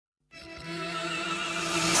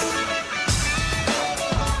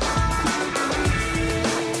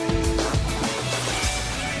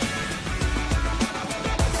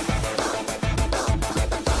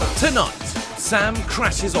Sam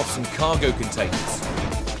crashes off some cargo containers.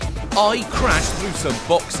 I crash through some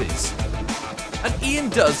boxes. And Iain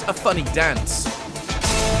does a funny dance.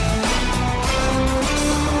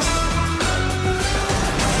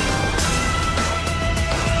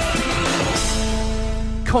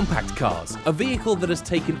 Compact cars, a vehicle that has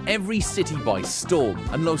taken every city by storm,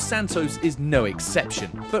 and Los Santos is no exception.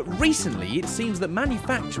 But recently, it seems that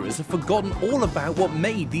manufacturers have forgotten all about what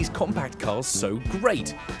made these compact cars so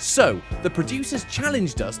great. So, the producers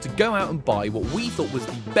challenged us to go out and buy what we thought was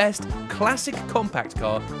the best classic compact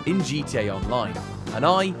car in GTA Online, and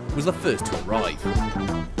I was the first to arrive.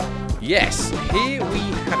 Yes, here we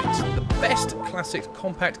have it, the best classic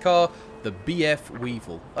compact car, the BF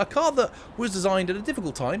Weevil. A car that was designed at a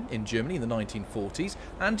difficult time in Germany in the 1940s,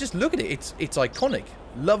 and just look at it, it's iconic,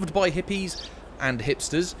 loved by hippies and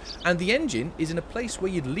hipsters, and the engine is in a place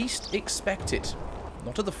where you'd least expect it.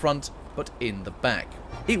 Not at the front, but in the back.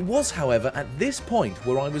 It was, however, at this point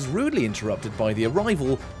where I was rudely interrupted by the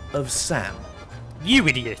arrival of Sam. You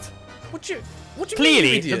idiot! What do you Clearly,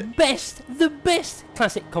 mean, idiot? the best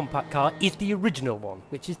classic compact car is the original one,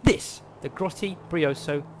 which is this, the Grotti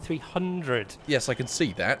Brioso 300. Yes, I can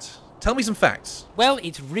see that. Tell me some facts. Well,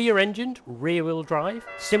 it's rear-engined, rear-wheel drive,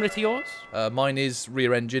 similar to yours. Mine is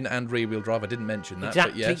rear engine and rear wheel drive. I didn't mention that,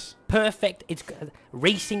 Exactly. but yes. Perfect. It's got a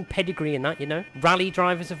racing pedigree in that, you know. Rally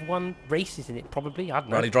drivers have won races in it, probably. I don't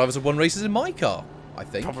know. Rally drivers have won races in my car, I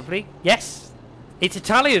think. Probably. Yes. It's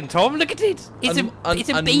Italian, Tom. Look at it. It's a and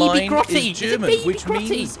baby mine Grotti. is German, it's a baby which Grotti.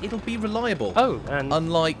 means it'll be reliable. Oh, and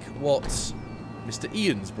Unlike what Mr.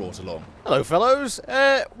 Iain's brought along. Hello, fellows.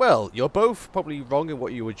 Well, you're both probably wrong in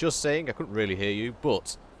what you were just saying. I couldn't really hear you,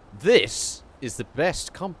 but this is the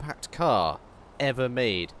best compact car ever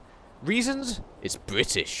made. Reasons? It's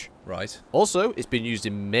British. Right. Also, it's been used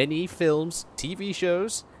in many films, TV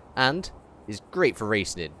shows, and is great for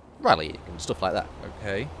racing in, rallying, and stuff like that.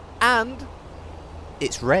 Okay. And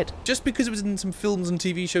it's red. Just because it was in some films and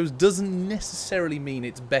TV shows doesn't necessarily mean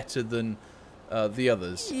it's better than the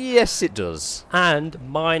others. Yes, it does. and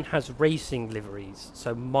mine has racing liveries,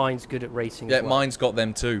 so mine's good at racing. Yeah, as well. mine's got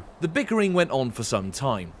them too. The bickering went on for some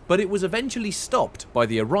time, but it was eventually stopped by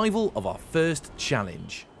the arrival of our first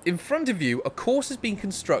challenge. In front of you, a course is being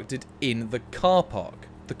constructed in the car park.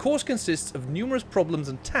 The course consists of numerous problems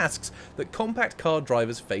and tasks that compact car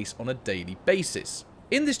drivers face on a daily basis.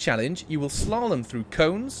 In this challenge, you will slalom through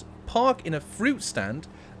cones, park in a fruit stand,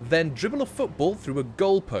 then dribble a football through a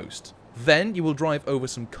goalpost. Then you will drive over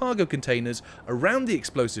some cargo containers, around the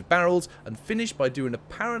explosive barrels, and finish by doing a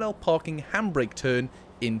parallel parking handbrake turn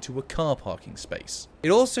into a car parking space. It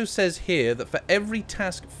also says here that for every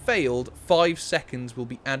task failed, 5 seconds will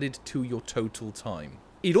be added to your total time.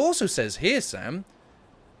 It also says here, Sam,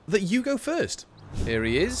 that you go first. Here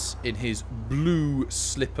he is, in his blue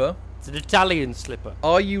slipper. It's an Italian slipper.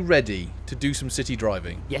 Are you ready to do some city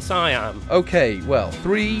driving? Yes, I am. Okay, well,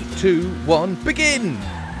 3, 2, 1, begin!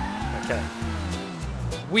 Okay.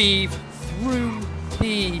 Weave through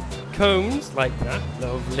the cones like that.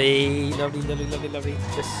 Lovely, lovely, lovely, lovely, lovely.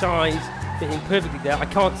 The size fitting perfectly there. I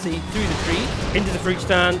can't see through the tree, into the fruit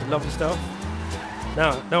stand. Lovely stuff.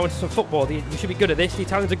 Now into some football. You should be good at this. The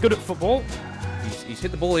Italians are good at football. He's hit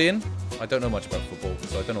the ball in. I don't know much about football,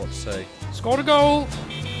 so I don't know what to say. Scored a goal.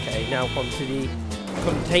 Okay, now onto the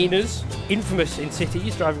containers. Infamous in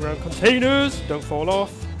cities, driving around containers. Don't fall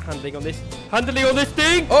off. Handling on this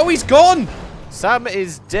thing. Oh, he's gone! Sam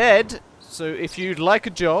is dead, so if you'd like a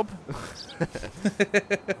job...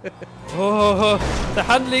 Oh, the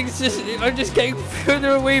handling's just... I'm just getting further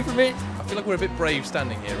away from it. I feel like we're a bit brave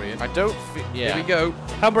standing here, Iain. I don't think... Yeah. Here we go.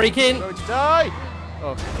 Handbrake in. Going to die!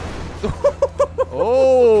 Oh.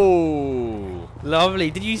 Oh! Lovely.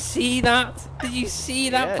 Did you see that? Did you see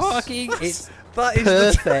that Yes. parking? It's That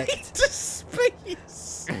is perfect. the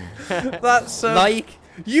space. That's like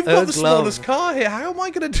you've a got the glove. smallest car here. How am I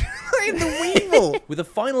going to do that in the Weevil? With a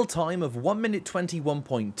final time of 1 minute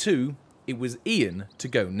 21.2, it was Iain to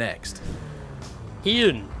go next.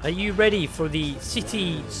 Iain, are you ready for the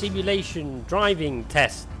city simulation driving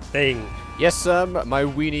test thing? Yes, Sam, my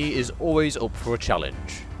weenie is always up for a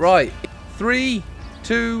challenge. Right, 3,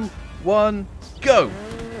 2, 1, go.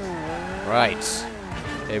 Right.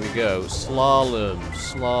 Here we go. Slalom.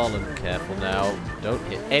 Slalom. Careful now. Don't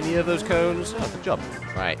hit any of those cones. Oh, good job.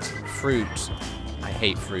 Right. Fruit. I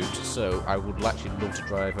hate fruit, so I would actually love to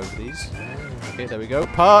drive over these. Okay, there we go.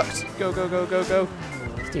 Parked. Go, go, go, go, go.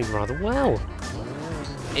 He's doing rather well.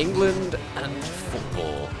 England and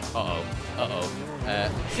football. Uh-oh. Uh-oh.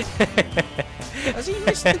 Has he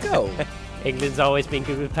missed the goal? England's always been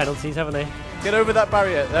good with penalties, haven't they? Get over that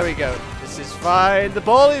barrier. There we go. This is fine. The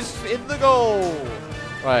ball is in the goal.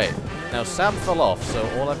 Right. Now Sam fell off, so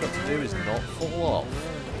all I've got to do is not fall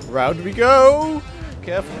off. Round we go!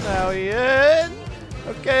 Careful now, Iain!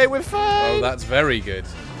 Okay, we're fine! Oh, that's very good.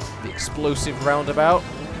 The explosive roundabout.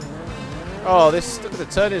 Oh, this, look at the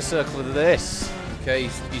turning circle of this. Okay,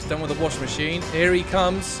 he's done with the washing machine. Here he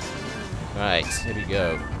comes. Right, here we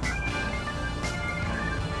go.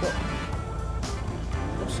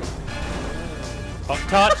 Oh,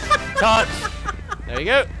 touch! Touch! There you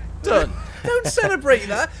go. Done. Don't celebrate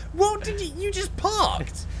that. What did you just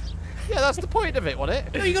parked? Yeah, that's the point of it, wasn't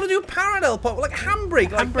it? No, you got to do a parallel park, like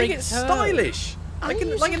handbrake, like make it Handbrake stylish, like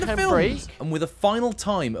in the films. And with a final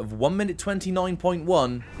time of 1 minute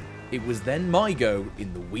 29.1, it was then my go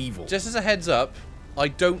in the Weevil. Just as a heads up, I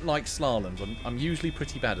don't like slaloms. I'm usually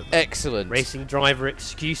pretty bad at them. Excellent. Racing driver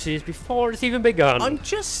excuses before it's even begun. I'm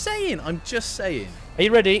just saying. Are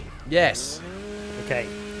you ready? Yes. Okay.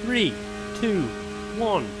 3, 2,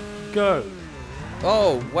 1, go.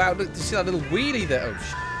 Oh wow! Look, do you see that little wheelie there? Oh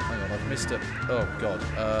hang on, I've missed it. Oh god.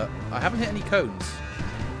 I haven't hit any cones.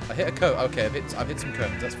 I hit a cone. Okay, I've hit some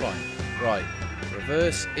cones. That's fine. Right.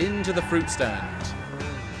 Reverse into the fruit stand.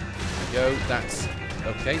 There we go. That's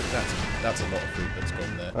okay. That's a lot of fruit that's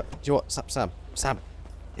gone there. Do you know what, Sam?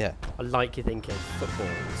 Yeah. I like your thinking.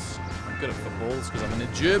 Footballs. I'm good at footballs because I'm in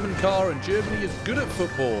a German car and Germany is good at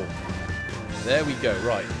football. There we go.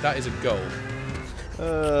 Right. That is a goal.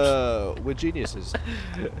 We're geniuses.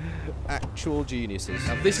 Actual geniuses.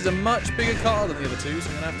 Now this is a much bigger car than the other two, so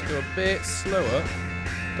I'm going to have to go a bit slower.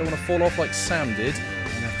 Don't want to fall off like Sam did. I'm going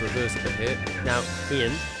to have to reverse a bit here. Now,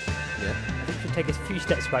 Iain. Yeah. I think he'll take a few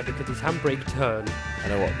steps back because his handbrake turn. I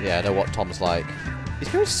know what Tom's like. He's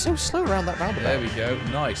going so slow around that roundabout. There we go.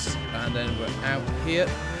 Nice. And then we're out here.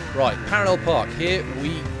 Right, parallel park. Here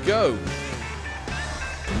we go.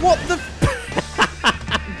 What the...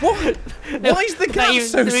 What? Why is the gap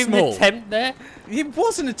so small? An attempt there? It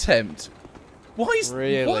was an attempt. Why is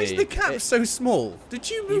the gap so small? Did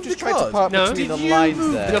you move the car? No. Between the lines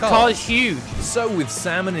there. Your car is huge. So with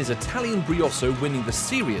Sam and his Italian Brioso winning the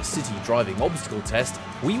serious city driving obstacle test,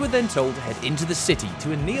 we were then told to head into the city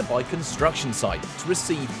to a nearby construction site to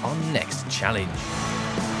receive our next challenge.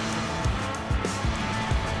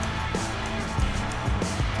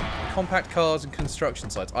 Compact cars and construction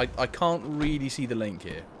sites. I can't really see the link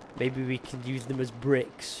here. Maybe we can use them as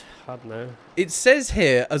bricks. I don't know. It says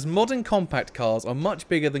here, as modern compact cars are much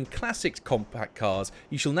bigger than classic compact cars,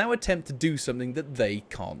 you shall now attempt to do something that they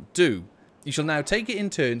can't do. You shall now take it in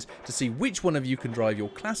turns to see which one of you can drive your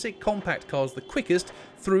classic compact cars the quickest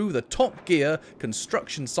through the Top Gear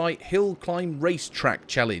construction site hill climb racetrack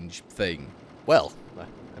challenge thing. Well,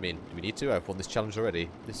 I mean, do we need to? I've won this challenge already.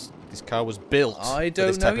 This car was built. I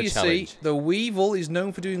don't know, you see. The Weevil is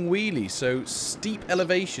known for doing wheelies, so steep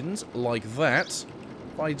elevations like that.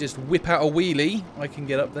 If I just whip out a wheelie, I can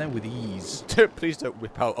get up there with ease. Please don't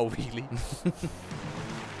whip out a wheelie.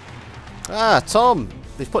 Tom,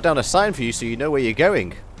 they've put down a sign for you so you know where you're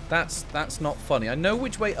going. That's not funny. I know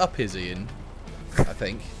which way up is, Iain. I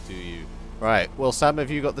think. Do you? Right. Well, Sam, have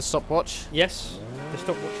you got the stopwatch? Yes. The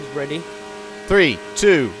stopwatch is ready. 3,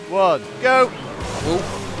 2, 1, go!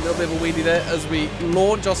 Oh, a little bit of a wheelie there as we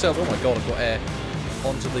launch ourselves. Oh my god, I've got air.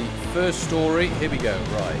 Onto the first story. Here we go.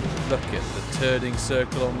 Right. Look at the turning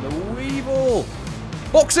circle on the Weevil.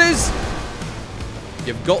 Boxes!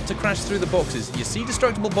 You've got to crash through the boxes. You see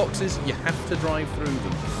destructible boxes, you have to drive through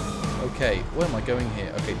them. Okay, where am I going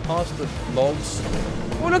here? Okay, past the logs.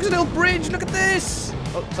 Oh, look at the little bridge. Look at this.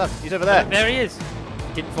 Oh, Sam, he's over there. There he is.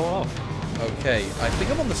 He didn't fall off. Okay, I think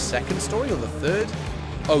I'm on the second story or the third.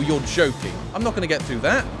 Oh, you're joking. I'm not going to get through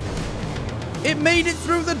that. It made it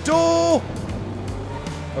through the door.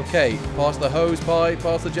 Okay, past the hose pipe,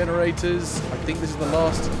 past the generators. I think this is the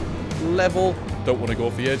last level. Don't want to go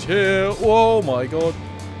off the edge here. Oh my god.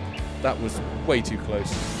 That was way too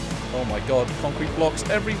close. Oh my god. Concrete blocks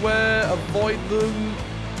everywhere. Avoid them.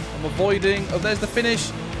 I'm avoiding. Oh, there's the finish.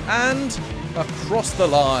 And across the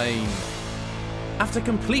line. After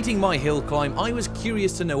completing my hill climb, I was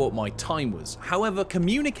curious to know what my time was. However,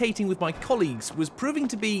 communicating with my colleagues was proving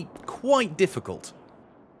to be quite difficult.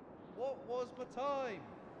 What was my time?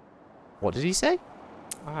 What did he say?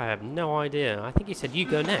 I have no idea. I think he said you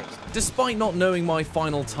go next. Despite not knowing my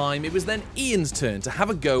final time, it was then Iain's turn to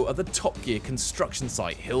have a go at the Top Gear construction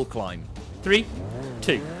site hill climb. 3,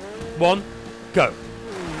 2, 1, go.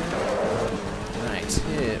 Right,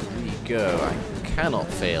 here we go. I cannot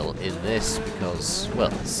fail in this because,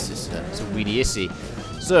 well, it's a weedy issy.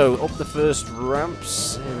 So, up the first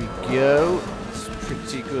ramps. There we go. It's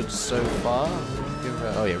pretty good so far.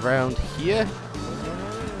 Oh yeah, round here.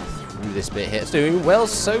 Through this bit here. It's doing well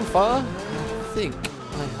so far. I think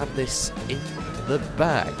I have this in the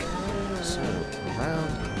bag. around.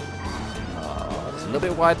 Oh, it's a little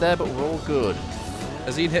bit wide there, but we're all good.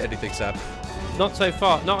 Has Ian hit anything, Sam? Not so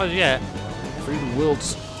far, not as yet. Through the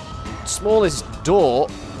world's smallest door.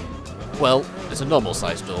 Well, it's a normal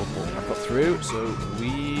sized door, but I've got through, so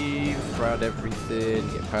weave around everything,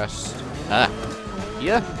 get past.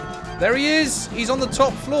 Here. There he is! He's on the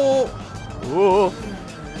top floor! Whoa.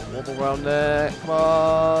 Wobble around there, come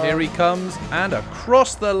on. Here he comes, and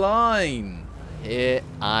across the line! Here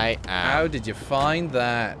I am. How did you find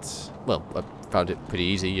that? Well, I found it pretty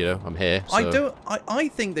easy, you know, I'm here. So. I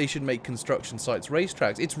think they should make construction sites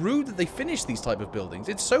racetracks. It's rude that they finish these type of buildings.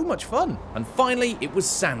 It's so much fun. And finally, it was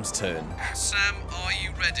Sam's turn. Sam, are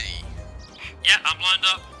you ready? Yeah, I'm lined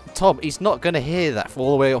up. Tom, he's not going to hear that from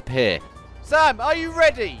all the way up here. Sam, are you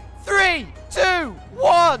ready? 3, 2,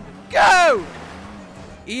 1, go!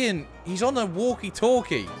 Ian, he's on a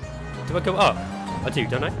walkie-talkie. Do I go up? I do,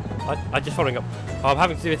 don't I? I'm just following up. I'm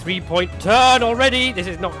having to do a 3-point turn already. This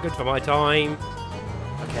is not good for my time.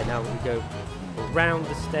 Okay, now we go around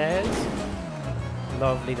the stairs.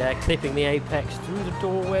 Lovely there, clipping the apex through the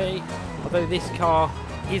doorway. Although this car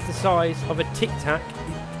is the size of a Tic Tac,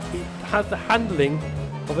 it has the handling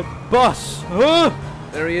of a bus.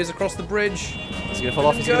 There he is across the bridge. Is he going to fall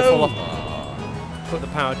off? Is he going to fall off? Put the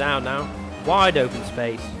power down now. Wide open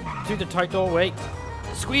space. Through the tight doorway.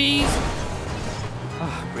 Squeeze.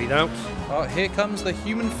 Breathe out. Oh, here comes the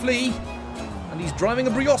human flea. And he's driving a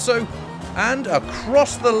Brioso. And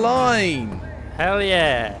across the line. Hell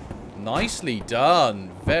yeah. Nicely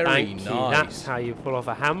done. Very Thank you. nice. That's how you pull off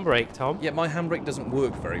a handbrake, Tom. Yeah, my handbrake doesn't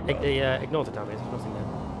work very well. Ignore the damage. There's nothing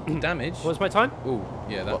there. Damage? What was my time? Oh,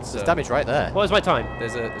 yeah, that's... There's damage right there. What was my time?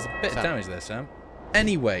 There's a bit of damage there, Sam.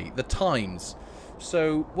 Anyway, the times.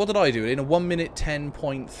 So, what did I do? In a 1 minute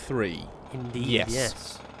 10.3. Indeed,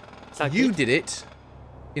 Yes. You did it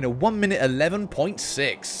in a 1 minute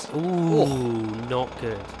 11.6. Ooh, not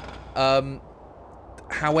good.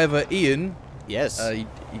 However, Ian... Yes. He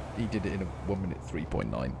did it in a 1 minute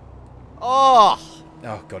 3.9. Oh!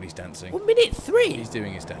 Oh, God, he's dancing. 1 minute 3? He's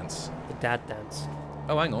doing his dance. The dad dance.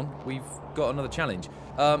 Oh, hang on. We've got another challenge.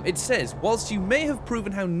 It says, whilst you may have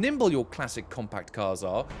proven how nimble your classic compact cars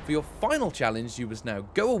are, for your final challenge, you must now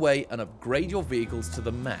go away and upgrade your vehicles to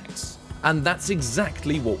the max. And that's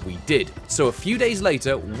exactly what we did. So a few days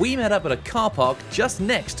later, we met up at a car park just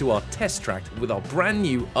next to our test track with our brand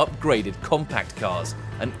new upgraded compact cars.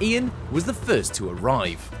 And Ian was the first to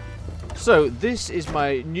arrive. So this is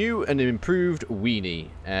my new and improved weenie.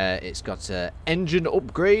 It's got an engine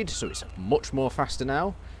upgrade, so it's much more faster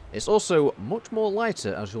now. It's also much more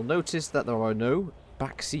lighter, as you'll notice that there are no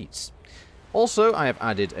back seats. Also, I have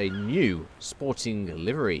added a new sporting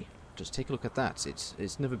livery. Just take a look at that.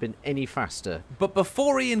 It's never been any faster. But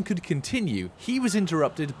before Ian could continue, he was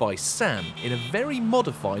interrupted by Sam in a very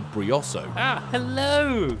modified Brioso. Ah,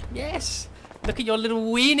 hello. Yes. Look at your little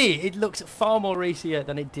weenie. It looks far more racier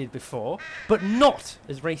than it did before, but not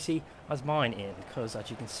as racy as mine, Ian, because as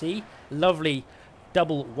you can see, lovely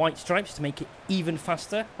double white stripes to make it even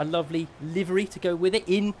faster, a lovely livery to go with it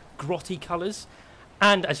in grotty colours,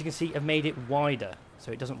 and as you can see, I've made it wider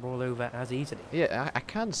so it doesn't roll over as easily. Yeah, I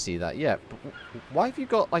can see that, yeah. But why have you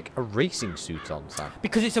got, like, a racing suit on, Sam?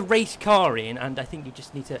 Because it's a race car, Ian, and I think you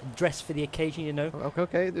just need to dress for the occasion, you know.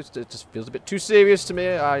 Okay, it just feels a bit too serious to me.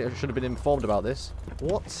 I should have been informed about this.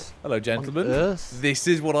 What? Hello, gentlemen. On earth? This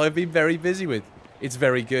is what I've been very busy with. It's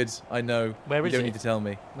very good, I know. Where is you don't it? need to tell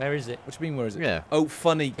me. Where is it? What do you mean, where is it? Yeah. Oh,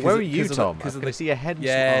 funny. Where are you, Tom? Because I see a head and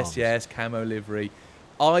some Yes, arms. yes, camo livery.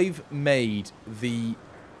 I've made the,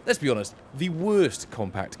 let's be honest, the worst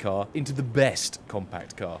compact car into the best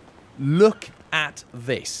compact car. Look at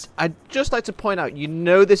this. I'd just like to point out, you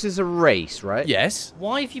know this is a race, right? Yes.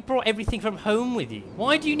 Why have you brought everything from home with you?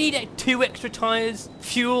 Why do you need 2 extra tyres,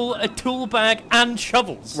 fuel, a tool bag, and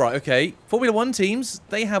shovels? Right, okay. Formula 1 teams,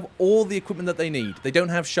 they have all the equipment that they need. They don't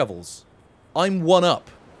have shovels. I'm one up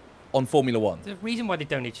on Formula 1. The reason why they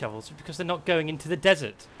don't need shovels is because they're not going into the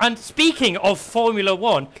desert. And speaking of Formula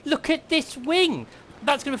 1, look at this wing.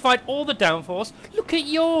 That's going to provide all the downforce. Look at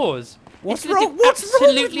yours. What's It's gonna wrong? do What's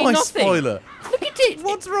wrong with absolutely my nothing. spoiler? Look at it.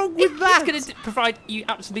 What's wrong with that? It's going to provide you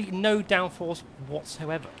absolutely no downforce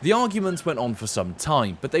whatsoever. The arguments went on for some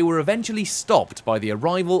time, but they were eventually stopped by the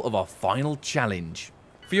arrival of our final challenge.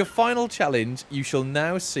 For your final challenge, you shall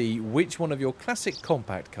now see which one of your classic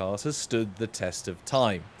compact cars has stood the test of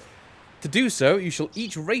time. To do so, you shall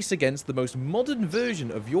each race against the most modern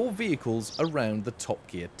version of your vehicles around the Top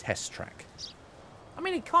Gear test track. I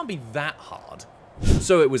mean, it can't be that hard.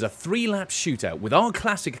 So it was a 3-lap shootout with our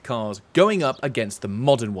classic cars going up against the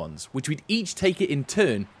modern ones, which we'd each take it in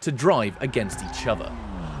turn to drive against each other.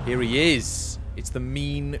 Here he is. It's the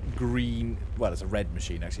mean green... Well, it's a red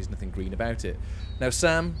machine, actually. There's nothing green about it. Now,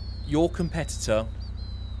 Sam, your competitor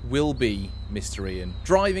will be Mr. Iain.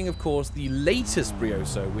 Driving, of course, the latest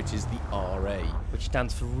Brioso, which is the RA. Which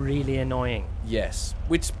stands for really annoying. Yes,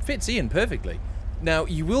 which fits Iain perfectly. Now,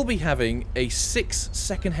 you will be having a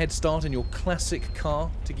 6-second head start in your classic car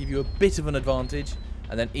to give you a bit of an advantage,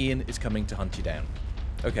 and then Iain is coming to hunt you down.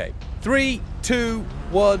 Okay, 3, 2,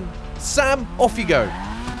 1, Sam, off you go.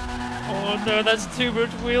 Oh no, that's too much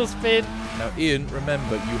wheel spin. Now, Iain,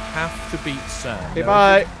 remember, you have to beat Sam.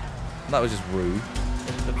 Goodbye. That was just rude.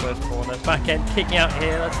 Into the first corner. Back end, kick me out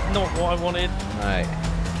here. That's not what I wanted. Right.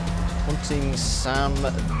 Hunting Sam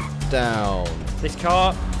down. This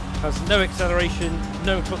car has no acceleration,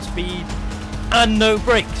 no top speed, and no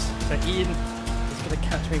brakes. So Iain is going to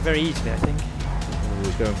catch me very easily, I think. Oh,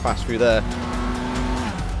 he's going fast through there.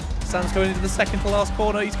 Sam's going into the second to last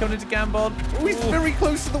corner. He's coming into Gambon. Oh, he's very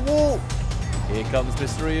close to the wall. Here comes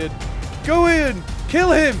Mr. Iain. Go in!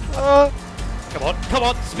 Kill him! Come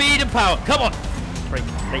on, speed and power, come on! Brake,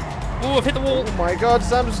 brake. Oh, I've hit the wall. Oh my god,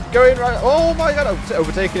 Sam's going right. Oh my god, I'm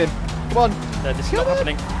overtaking him. Come on. No, this is not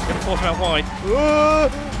happening. I'm going to force him out wide.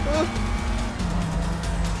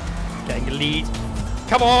 Getting the lead.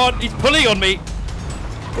 Come on, he's pulling on me.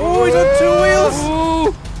 Oh, he's on 2 wheels!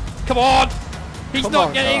 Ooh. Come on! He's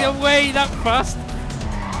not getting away that fast.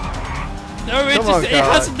 No, it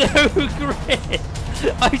has no grip.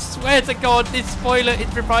 I swear to God, this spoiler is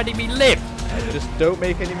providing me lift. Just don't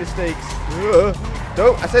make any mistakes.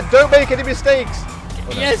 I said don't make any mistakes.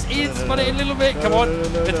 Yes, Iain's spun it a little bit. Come on,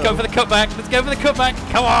 let's go for the cutback. Let's go for the cutback.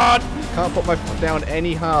 Come on. Can't put my foot down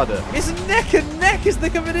any harder. It's neck and neck as they're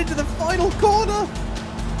coming into the final corner.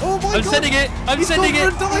 Oh my God! I'm sending it. I'm sending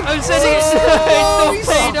it. I'm sending it. Oh, It's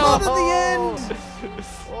not paid off. at the end.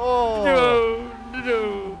 Oh.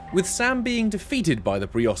 No. With Sam being defeated by the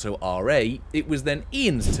Brioso RA, it was then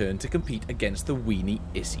Iain's turn to compete against the weenie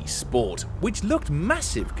Issy Sport, which looked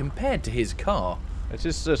massive compared to his car. It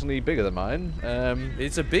is certainly bigger than mine.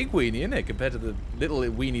 It's a big weenie, isn't it, compared to the little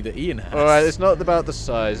weenie that Iain has? Alright, it's not about the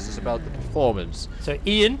size, it's about the performance. So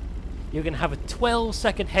Iain, you're going to have a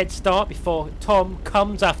 12-second head start before Tom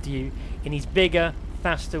comes after you in his bigger,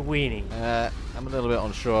 faster weenie. I'm a little bit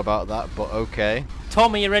unsure about that, but okay.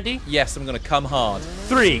 Tom, are you ready? Yes, I'm going to come hard.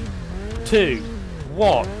 3, 2,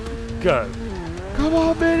 1, go. Come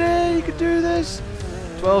on, Minnie, you can do this.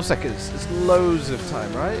 12 seconds, it's loads of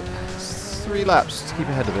time, right? 3 laps to keep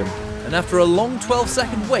ahead of him. And after a long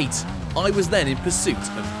 12-second wait, I was then in pursuit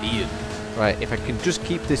of Iain. Right, if I can just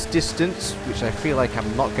keep this distance, which I feel like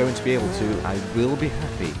I'm not going to be able to, I will be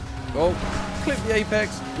happy. Oh, clip the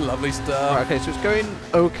apex. Lovely stuff. Right, okay, so it's going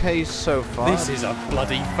okay so far. This is a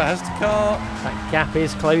bloody fast car. That gap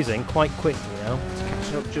is closing quite quickly now. It's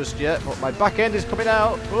catching up just yet, but my back end is coming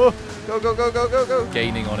out. Oh, go, go, go, go, go, go.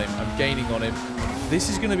 Gaining on him. I'm gaining on him. This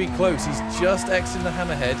is going to be close. He's just exiting the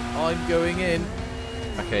hammerhead. I'm going in.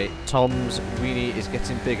 Okay, Tom's weenie is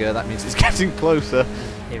getting bigger. That means it's getting closer.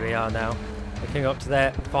 Here we are now. We're coming up to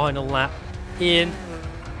their final lap. Iain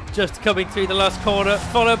just coming through the last corner,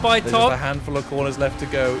 followed by There's Tom. just a handful of corners left to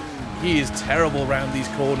go. He is terrible round these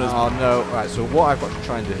corners. Oh no, right, so what I've got to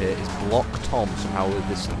try and do here is block Tom somehow with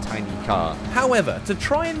this tiny car. However, to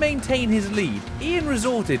try and maintain his lead, Iain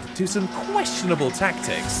resorted to some questionable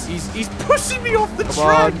tactics. He's pushing me off the Come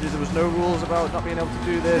track. on, there was no rules about not being able to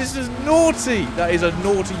do this. This is naughty. That is a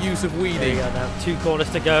naughty use of There you weenie. go now, 2 corners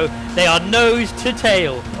to go. They are nose to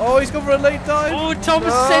tail. Oh, he's gone for a late dive. Oh, Tom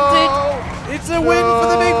has sent it. It's a win for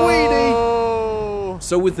the big weenie.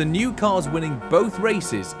 So with the new cars winning both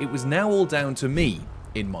races, it was now all down to me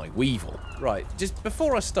in my Weevil. Right, just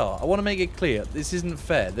before I start, I want to make it clear, this isn't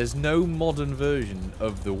fair. There's no modern version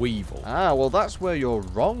of the Weevil. Ah, well that's where you're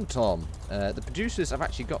wrong, Tom. The producers have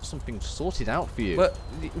actually got something sorted out for you. But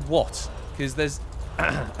what? Because there's...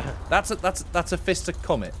 that's a Fister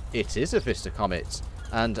Comet. It is a Vista Comet.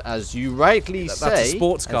 And as you rightly say, that's a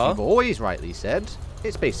sports car. as you've always rightly said,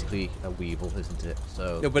 it's basically a Weevil, isn't it?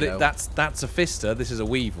 So No, but you know. that's a Fister, this is a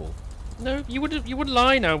Weevil. No, you wouldn't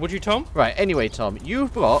lie now, would you, Tom? Right, anyway, Tom,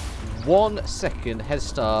 you've got 1 second head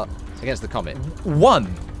start against the Comet.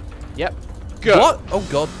 1. Yep. Go. What? Oh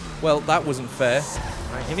god. Well, that wasn't fair.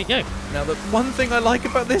 Right, here we go. Now, the one thing I like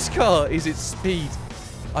about this car is its speed.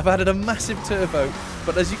 I've added a massive turbo,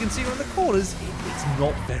 but as you can see around the corners, it's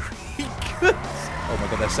not very good. Oh my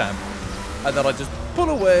god, there's Sam. And then I just pull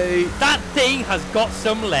away. That thing has got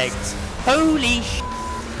some legs. Holy sh!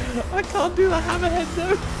 I can't do the hammerhead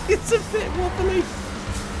though. It's a bit wobbly.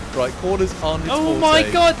 Right, corners aren't its Oh forte.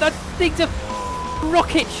 my god, that thing's a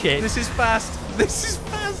rocket ship. This is fast. This is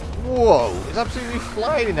fast. Whoa, it's absolutely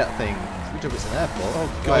flying in that thing. Good job it's an airport.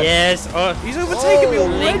 Oh, God. Yes. Oh, He's overtaken me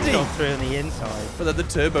Link's already. got through on the inside. But then the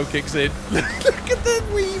turbo kicks in. Look at the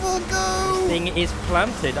Weevil go. Thing is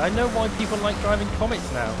planted. I know why people like driving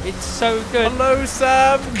Comets now. It's so good. Hello,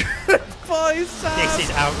 Sam. Goodbye, Sam. This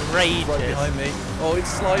is outrageous. Right behind me. Oh,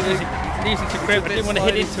 it's sliding. Losing some grip. I didn't want to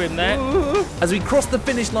hit into him there. As we crossed the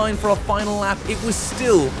finish line for our final lap, it was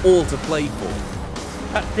still all to play for.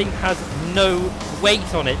 That thing has no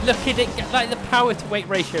weight on it. Look at it. Like the power to weight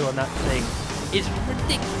ratio on that thing is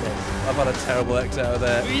ridiculous. I've had a terrible X out of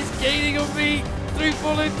there. He's gaining on me.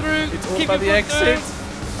 Follow through. It's all Keep about it the front exit.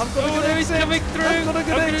 down. I've got a Oh good no, he's exit. coming through. I've got a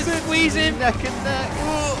good I'm exit. gonna squeeze him. Neck and neck.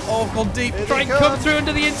 Oh, I've gone deep. Try and come through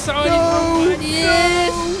under the inside. No,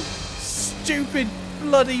 Yes. no. Stupid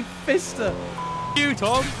bloody fister. You,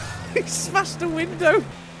 Tom. He smashed a window.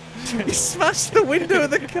 He smashed the window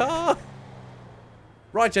of the car.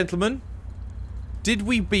 Right, gentlemen. Did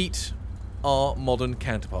we beat our modern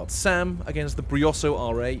counterparts? Sam against the Brioso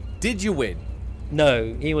RA. Did you win?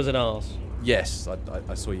 No, he was an arse. Yes,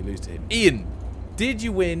 I saw you lose to him. Ian, did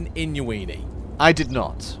you win in your weenie? I did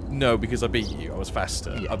not. No, because I beat you. I was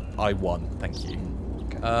faster. Yeah. I won. Thank you.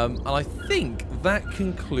 Okay. And I think that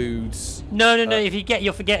concludes. No.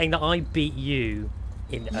 You're forgetting that I beat you.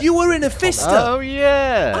 You were in a fister. Oh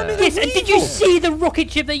yeah. I'm in Yes, and did you Weevil. see the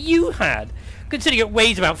rocket ship that you had? Considering it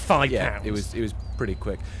weighs about 5 Yeah, pounds. it was pretty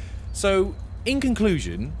quick. So, in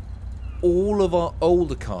conclusion, all of our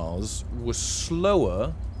older cars were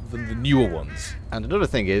slower than the newer ones. And another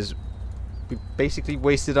thing is, we basically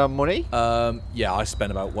wasted our money. Yeah, I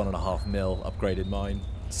spent about 1.5 mil upgraded mine.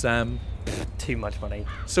 Sam. Too much money.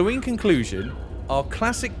 So, in conclusion, our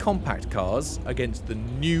classic compact cars against the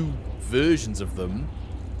new versions of them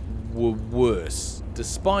were worse,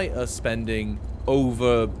 despite us spending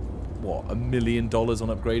over, what, $1 million on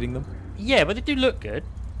upgrading them? Yeah, but they do look good.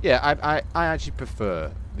 Yeah, I actually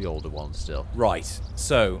prefer the older ones still. Right,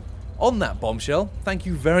 so, on that bombshell, thank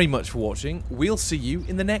you very much for watching. We'll see you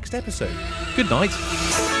in the next episode. Good night.